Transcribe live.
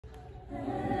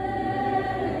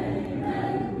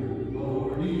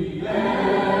Glory,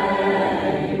 amen,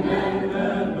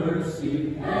 and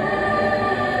mercy.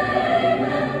 Amen,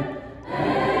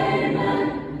 amen,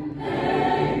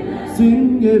 amen.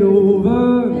 Sing it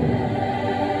over.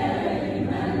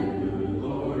 Amen.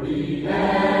 Glory,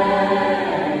 amen,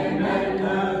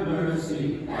 and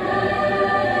mercy. Amen,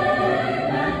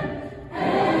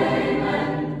 amen,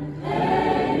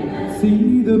 amen.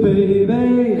 See the baby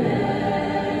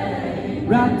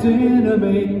wrapped in a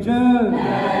manger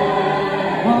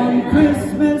on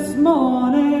Christmas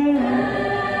morning.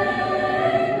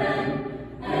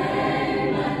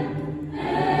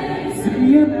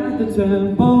 See him at the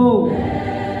temple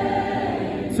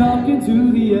talking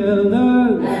to the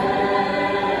elders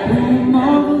who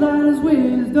marveled at his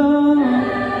wisdom.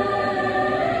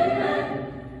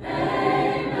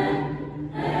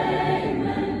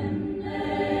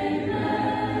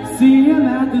 See him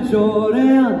at the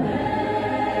Jordan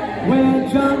where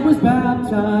John was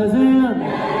baptizing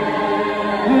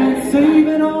and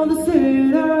saving all the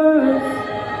sinners.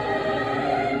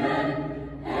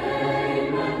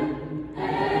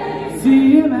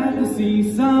 See him at the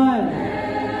seaside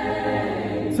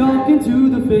talking to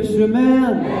the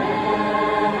fishermen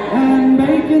and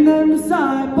making them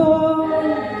disciples.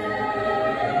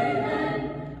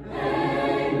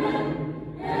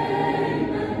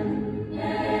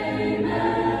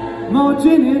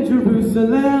 Marching in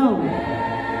Jerusalem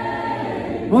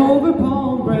over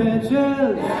palm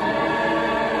branches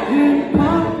in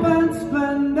pomp and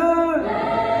splendor.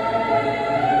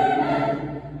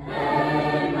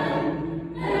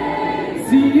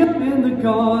 See him in the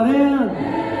garden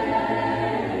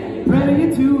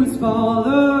praying to his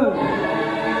Father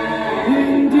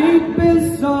in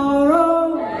deepest sorrow.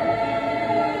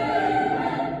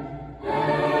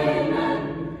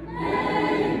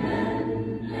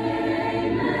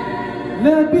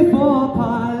 Led before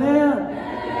Pilate,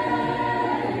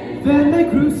 then they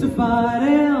crucified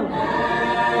him,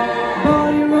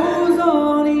 but he rose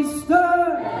on Easter.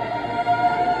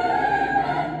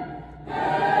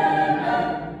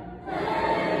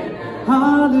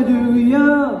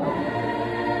 Hallelujah,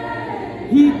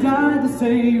 he died to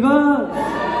save us,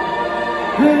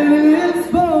 and he lives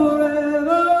for